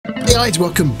Guys,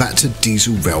 welcome back to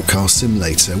Diesel Railcar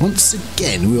Simulator. Once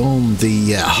again, we're on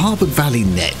the Harbour Valley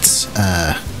Net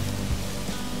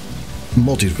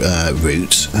modded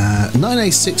route,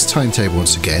 9A6 timetable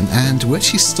once again, and we're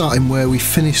actually starting where we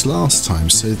finished last time.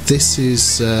 So this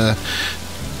is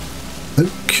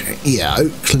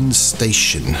Oakland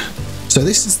Station. So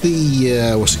this is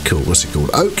the what's it called?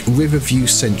 Oak Riverview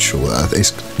Central.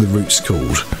 Is the route's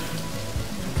called.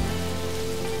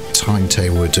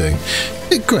 Timetable we're doing.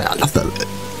 Great, I love that.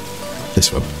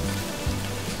 This one.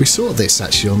 We saw this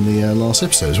actually on the last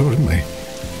episode as well, didn't we?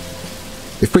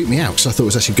 It freaked me out because I thought it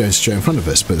was actually going straight in front of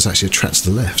us, but it's actually a track to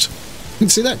the left. You can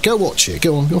see that? Go watch it.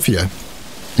 Go on, off you go.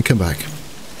 And come back.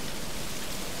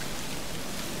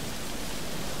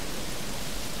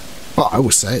 Well, I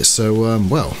will say it, so,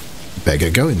 well, better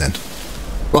get going then.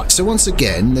 Right, so once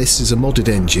again, this is a modded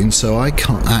engine, so I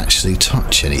can't actually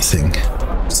touch anything.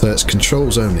 So it's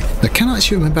controls only. Now, can I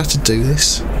actually remember how to do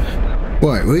this?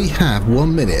 Right, we have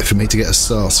 1 minute for me to get us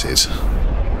started.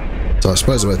 So I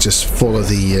suppose I'll just follow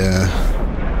the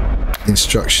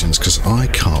instructions, because I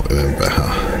can't remember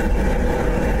how.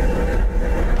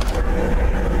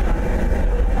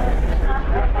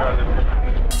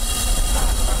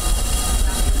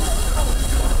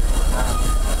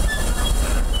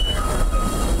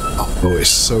 Oh, it's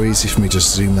so easy for me to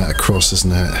zoom that across,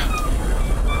 isn't it?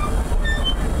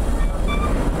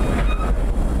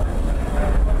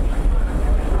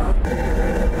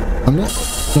 I'm not...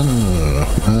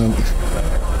 No.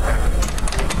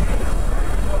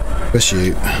 Press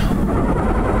U.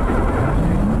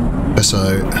 Press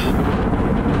O.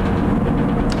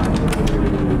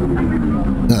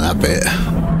 Not that bit.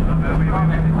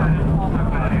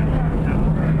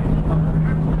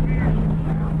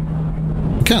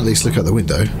 You can at least look out the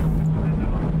window.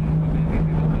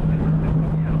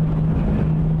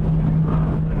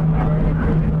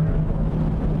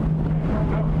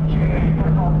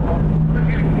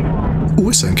 Oh,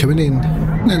 it's something coming in.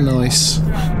 Isn't that nice?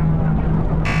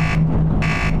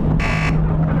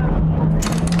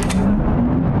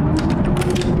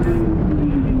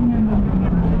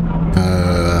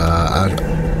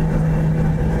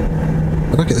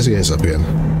 I'll get this gears up again.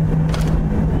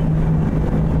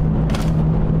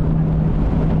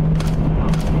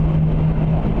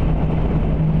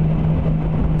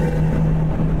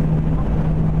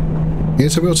 You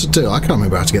tell me what to do. I can't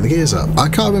remember how to get the gears up. I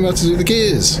can't remember how to do the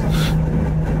gears.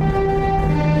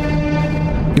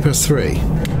 You press 3.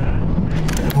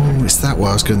 Oh, it's that way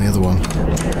I was going the other one.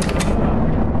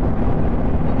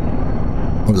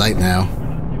 I'm late now.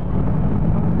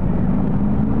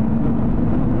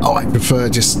 Oh, I prefer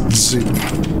just zoom.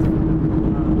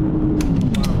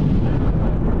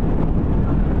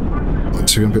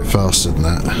 Let's go a bit faster than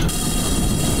that.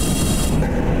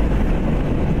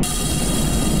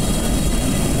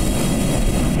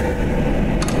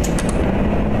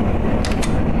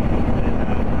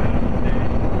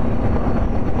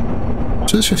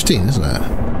 So it's 15, isn't it?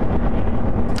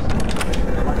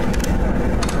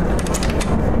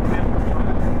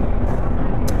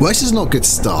 Well, this is not a good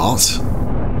start.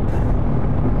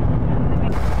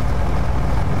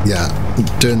 Yeah,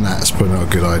 doing that is probably not a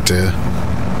good idea.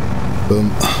 Boom.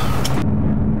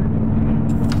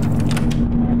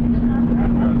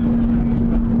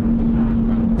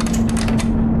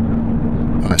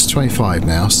 Right, it's 25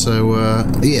 now, so,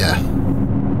 yeah.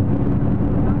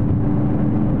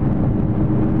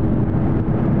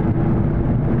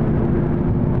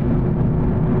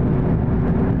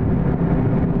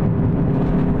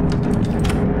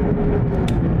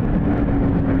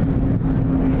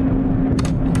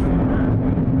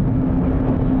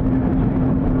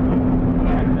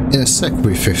 In a sec we'll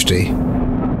be 50.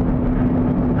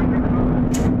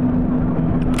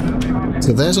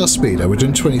 So there's our speedo. We're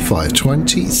doing 25,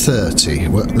 20, 30.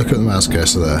 Well, look at the mouse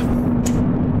cursor there.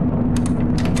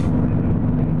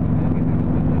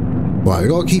 Right, we've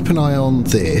got to keep an eye on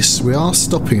this. We are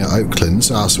stopping at Oakland.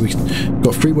 So we've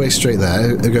got freeway straight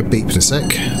there. It'll go beep in a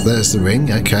sec. There's the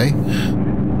ring, okay.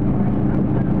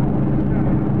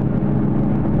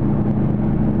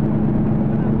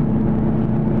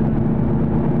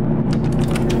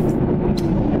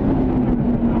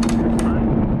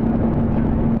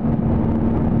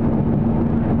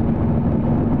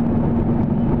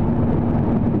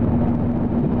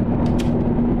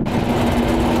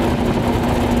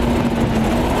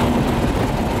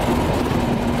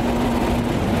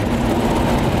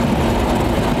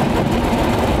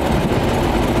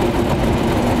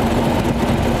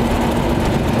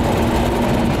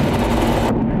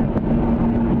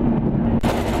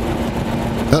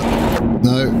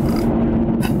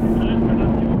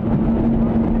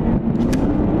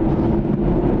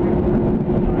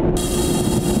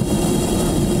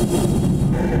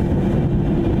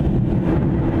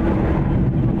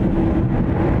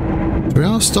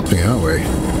 are stopping, aren't we?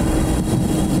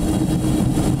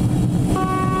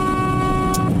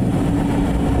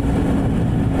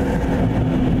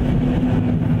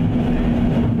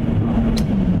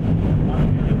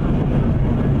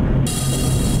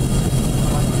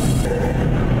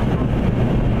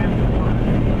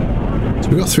 So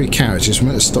we've got 3 carriages. We're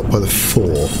meant to stop by the 4.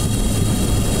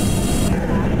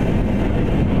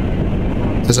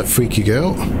 There's that freaky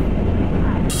girl.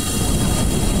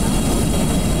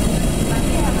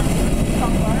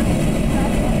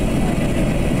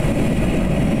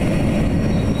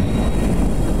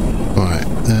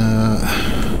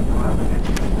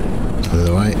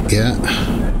 Yeah.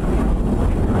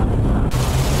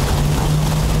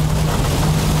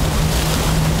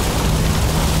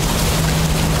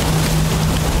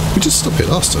 We just stopped it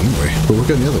last time, didn't we? But we're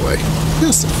going the other way.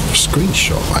 That's the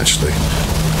screenshot, actually.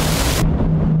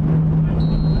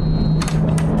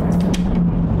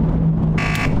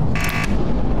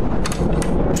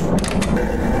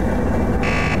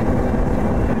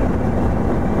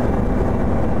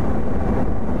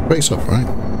 Brakes off, right?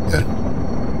 Yeah.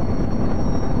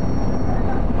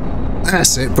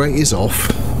 That's it, brake is off.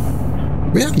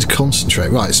 We have to concentrate.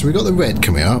 Right, so we've got the red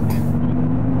coming up.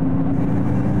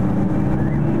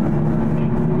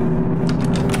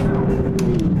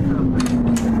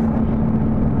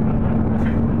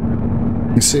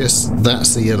 You can see us,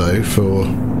 that's the yellow for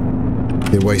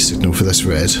the away signal for this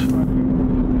red.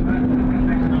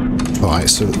 Alright,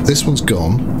 so this one's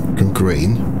gone from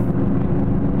green.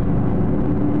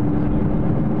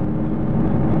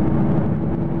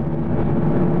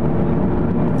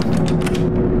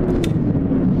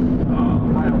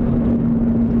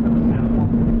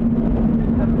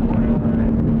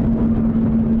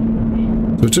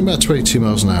 We're doing about 22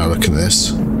 miles an hour looking at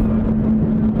this.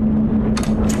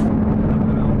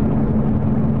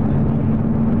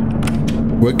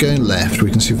 We're going left, we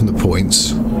can see from the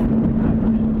points.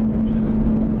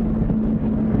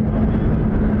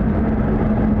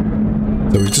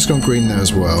 So we've just gone green there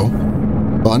as well.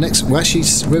 But our next, well actually,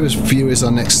 Riverview is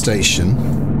our next station.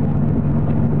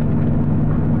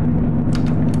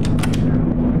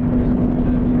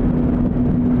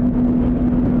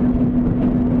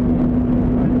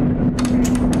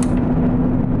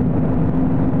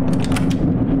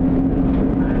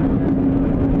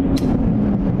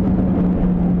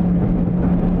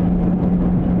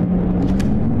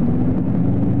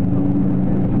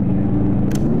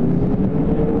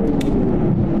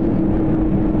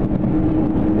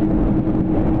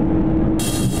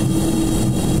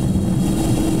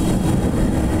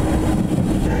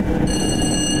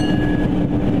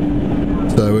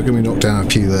 So we're going to be knocked down a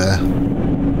few there.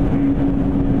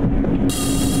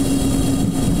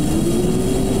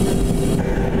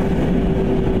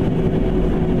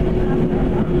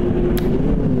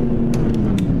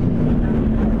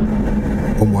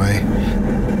 One way.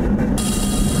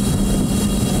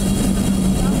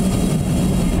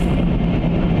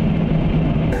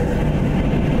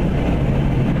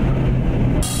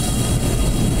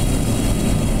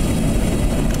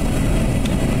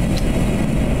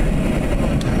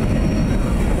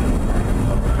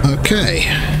 Okay,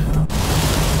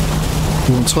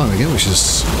 we're on time again, which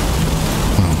is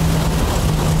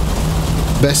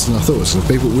best than I thought it was going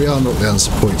to be, but we are knocked down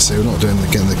some points here. We're not doing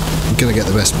again. We're going to get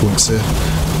the best points here.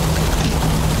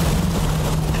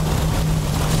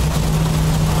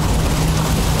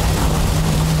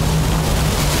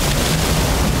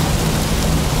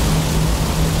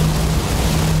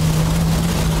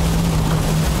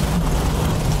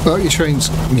 Well, your train's,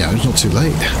 it's not too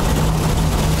late.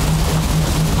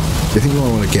 Do you think you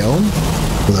want to get on?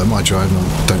 Although my driving,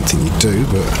 I don't think you do,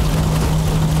 but...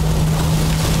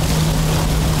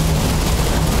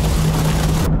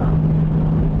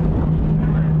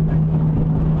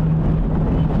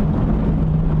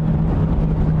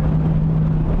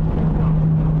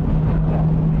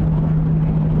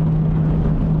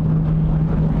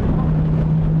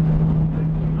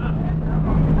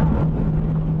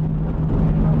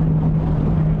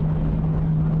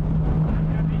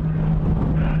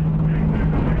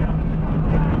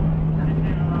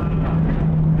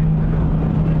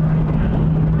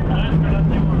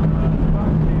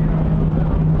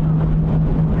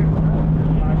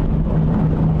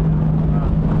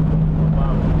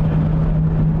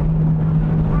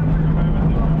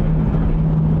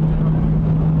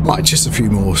 Right, just a few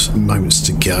more moments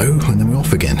to go, and then we're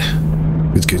off again.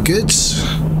 Good, good, good.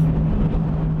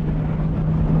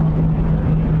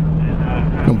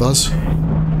 Come on, Buzz.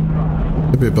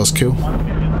 Maybe a buzzkill.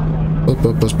 Buzz,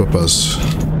 buzz, buzz, buzz, buzz.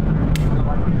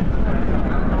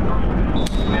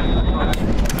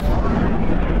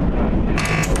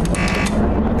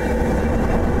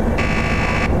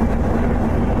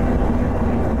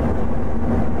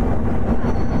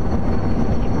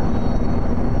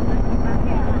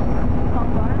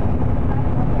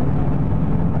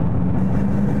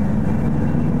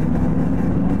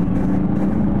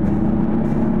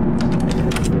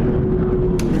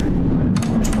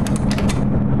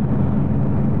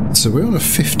 So we're on a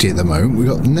 50 at the moment. We've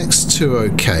got the next two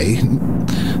okay.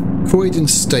 Croydon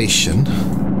Station.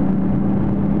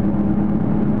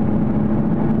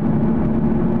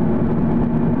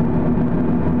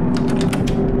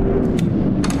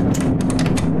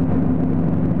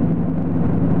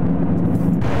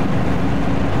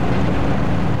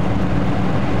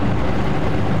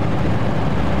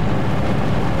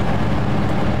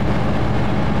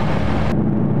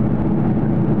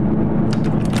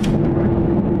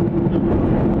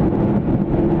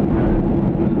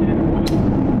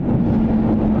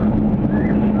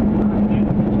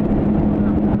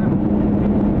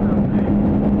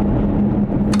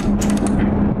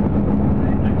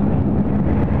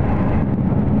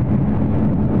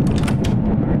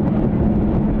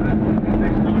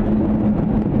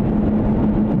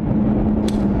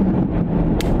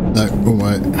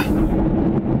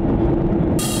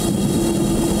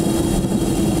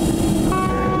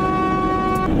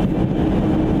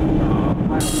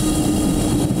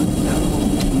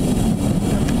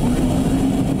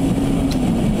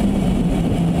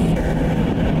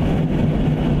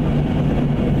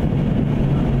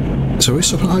 So we're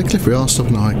stopping at Highcliffe? We are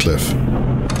stopping at Highcliffe.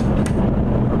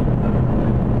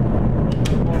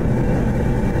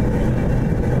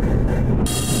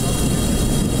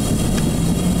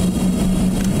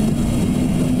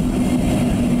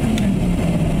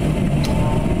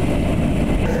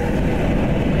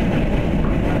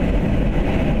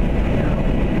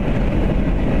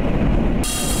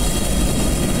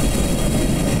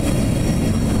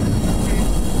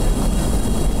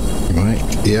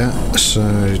 Yeah, so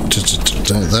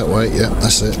that way, yeah,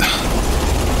 that's it.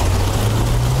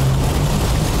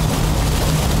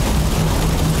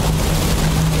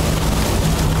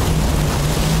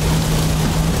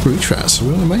 Retrats,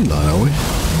 we're on the main line, are we?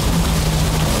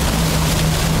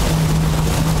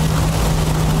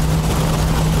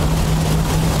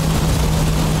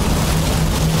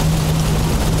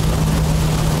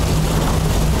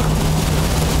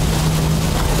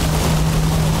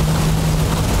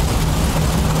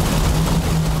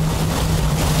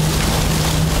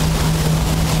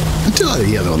 I like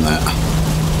the yellow on that.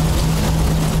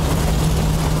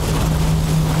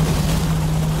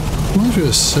 Reminds me of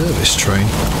a service train.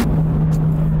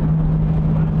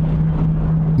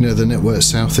 You know, the network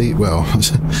South East. Well,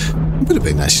 it would have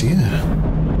been actually, yeah.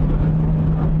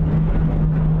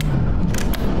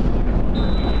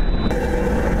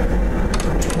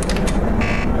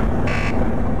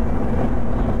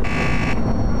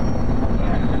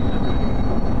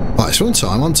 Right, so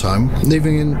on time.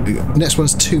 Leaving in. Next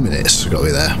one's 2 minutes. Got to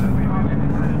be there.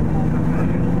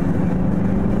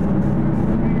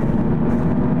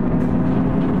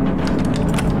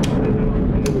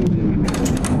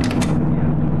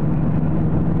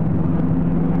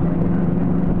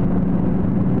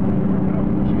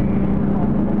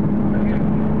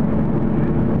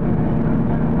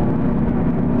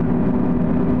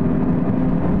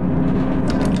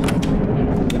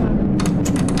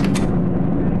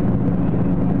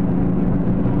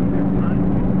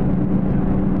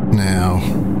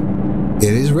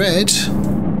 It is red.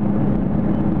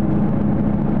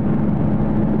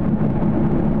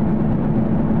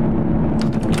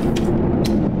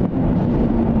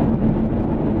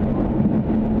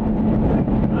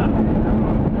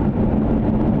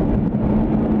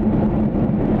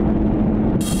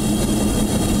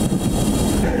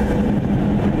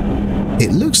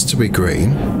 It looks to be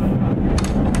green.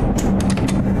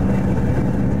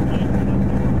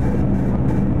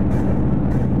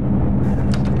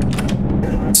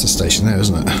 It's the station there,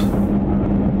 isn't it?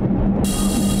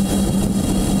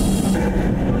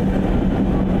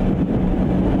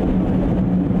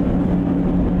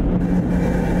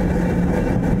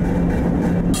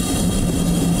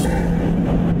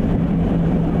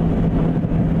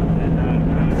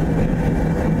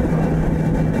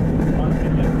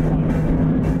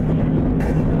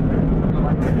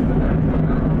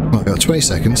 Right, got 20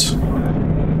 seconds.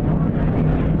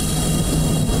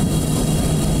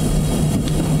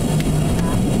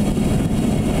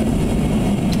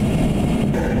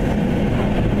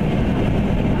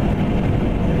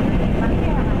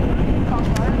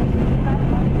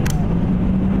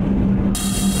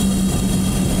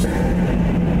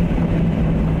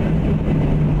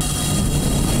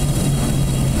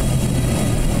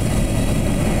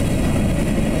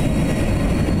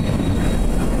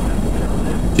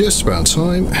 Just about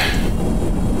time.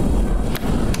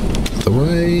 The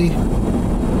way.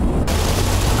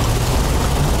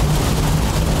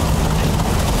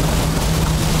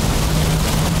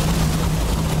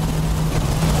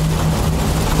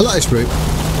 I like this route.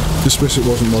 Just wish it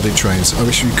wasn't modded trains. I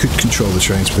wish you could control the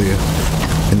trains for you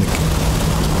in the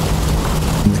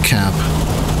cab.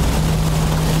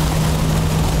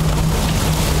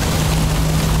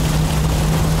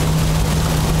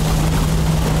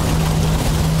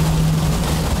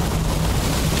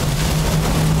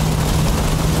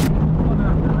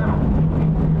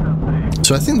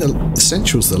 So I think the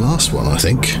Central's the last one, I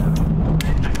think.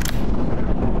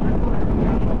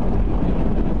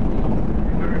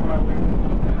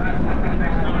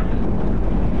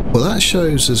 Well, that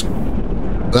shows us...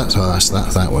 That's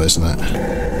that one, isn't it?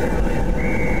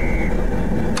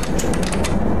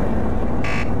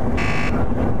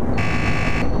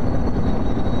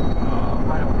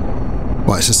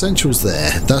 Right, so Central's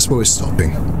there. That's where we're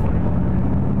stopping.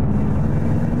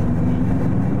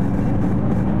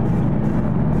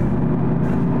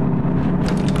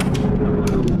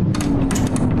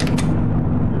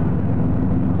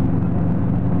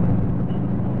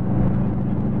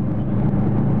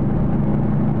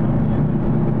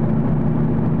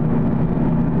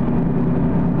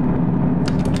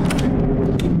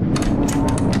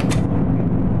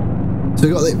 So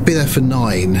we've got to be there for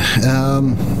 9.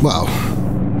 Well,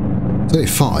 it's only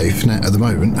 5 now at the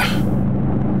moment.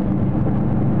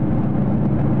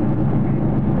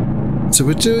 So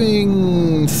we're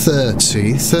doing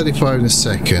 30, 35 in a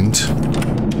second.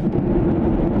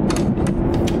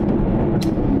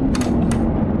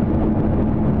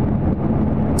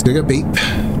 It's gonna go beep.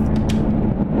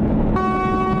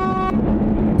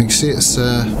 You can see it's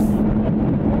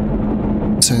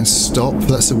saying stop.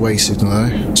 That's a way signal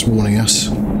though. It's warning us.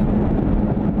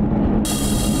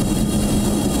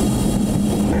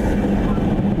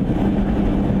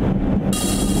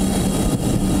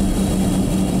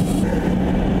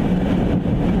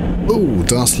 Oh,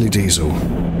 Dastardly Diesel.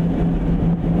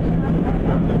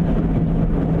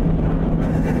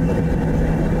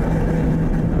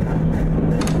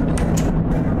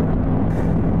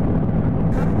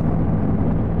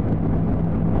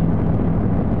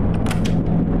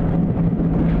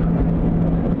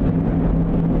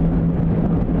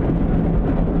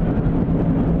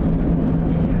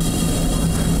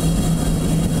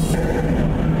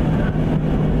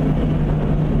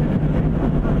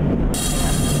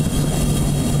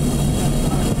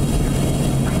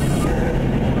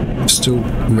 Still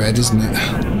red, isn't it?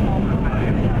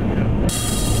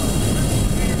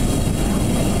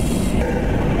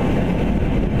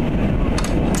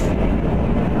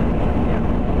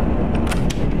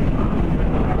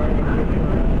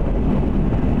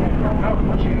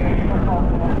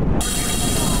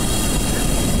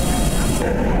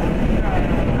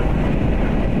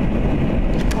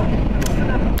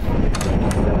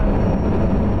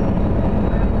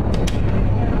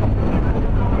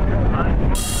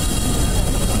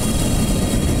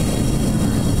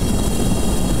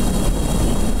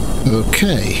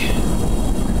 Okay.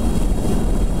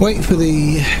 Wait for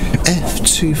the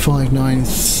F259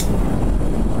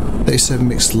 37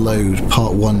 mixed load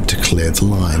part 1 to clear the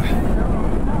line.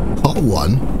 Part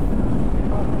 1?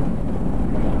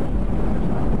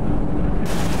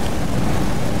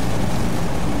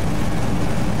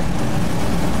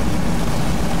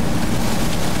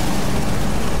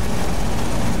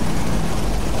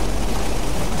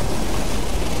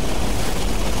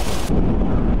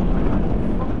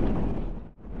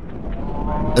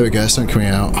 There we go, something coming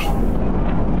out.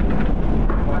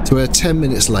 So we're 10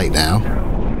 minutes late now.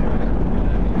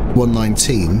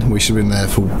 1:19, we should have been there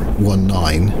for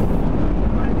 1:09.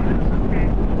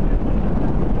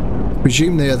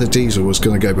 Presume the other diesel was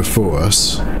going to go before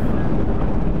us.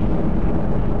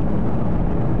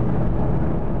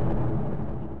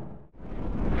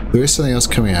 There is something else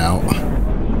coming out.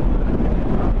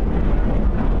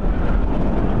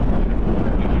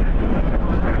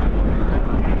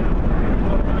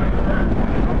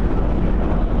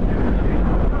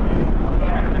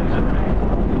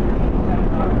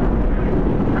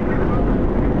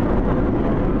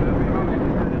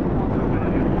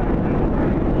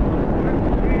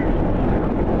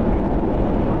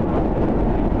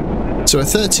 So we're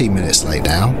 13 minutes late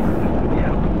now.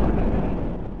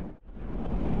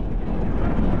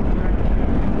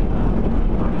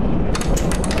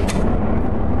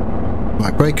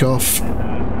 Right, brake off.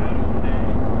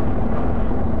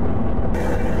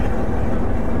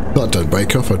 If I'd done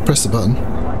brake off, I'd press the button.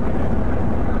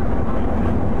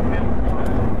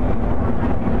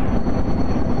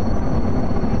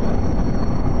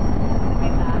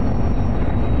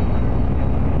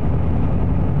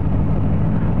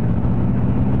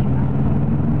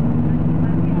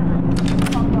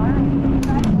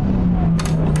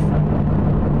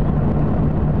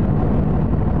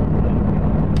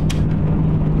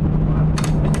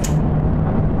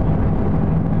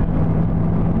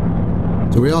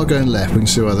 We are going left. We can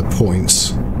see other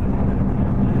points.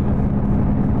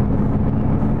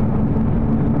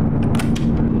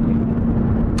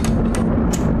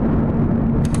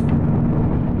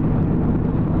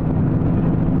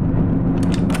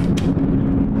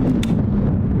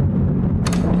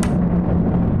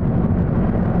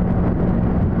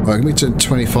 Right, I'm going to be doing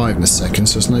 25 in a second,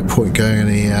 so there's no point going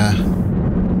any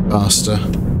faster.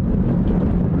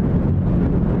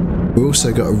 We've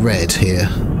also got a red here.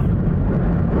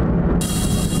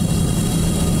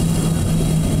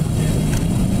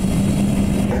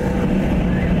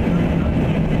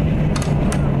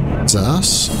 Is that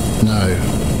us? No.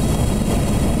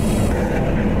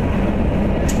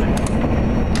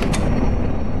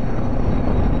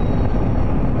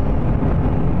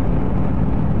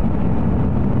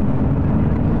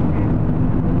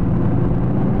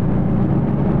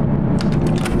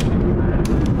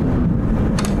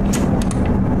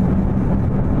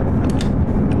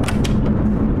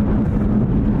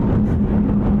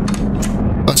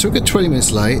 So we're 20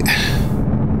 minutes late.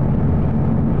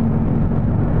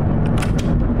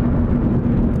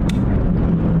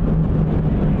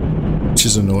 Which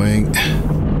is annoying.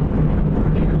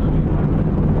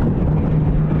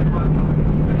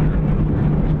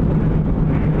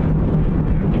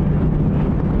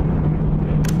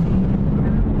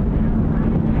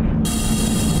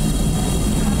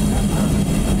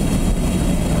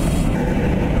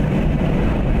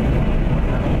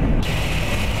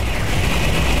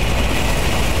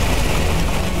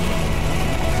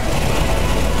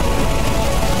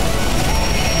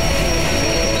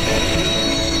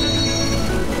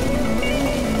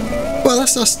 Well,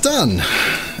 that's us done.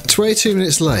 22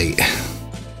 minutes late.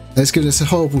 That's given us a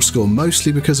horrible score,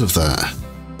 mostly because of that.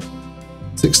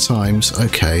 6 times.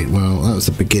 Okay, well, that was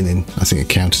the beginning. I think it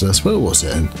counted us. Where was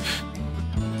it?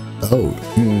 Oh,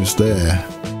 it was there.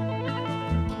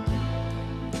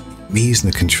 Me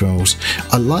using the controls.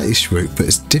 I like this route, but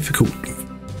it's difficult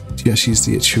to actually use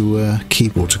the actual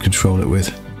keyboard to control it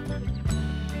with.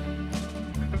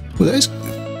 Well,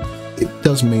 it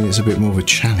does mean it's a bit more of a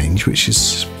challenge, which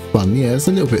is fun. Yeah, there's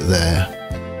a little bit there.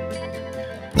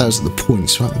 That was at the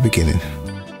points right at the beginning.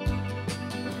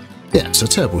 Yeah, it's a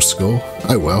terrible score.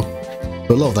 Oh well.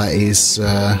 But a lot of that is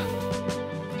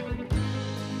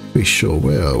pretty sure.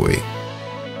 Where are we?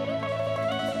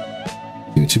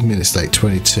 2 minutes late,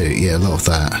 22. Yeah, a lot of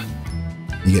that.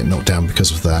 You get knocked down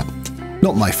because of that.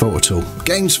 Not my fault at all.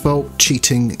 Game's fault.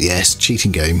 Cheating. Yes,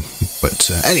 cheating game. But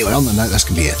anyway, on that note, that's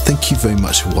going to be it. Thank you very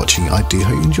much for watching. I do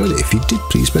hope you enjoyed it. If you did,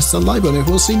 please press the like button. If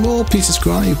you want to see more, please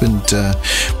subscribe and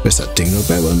press that ding or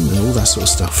bell and all that sort of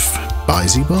stuff.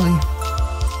 Bye-zy bye.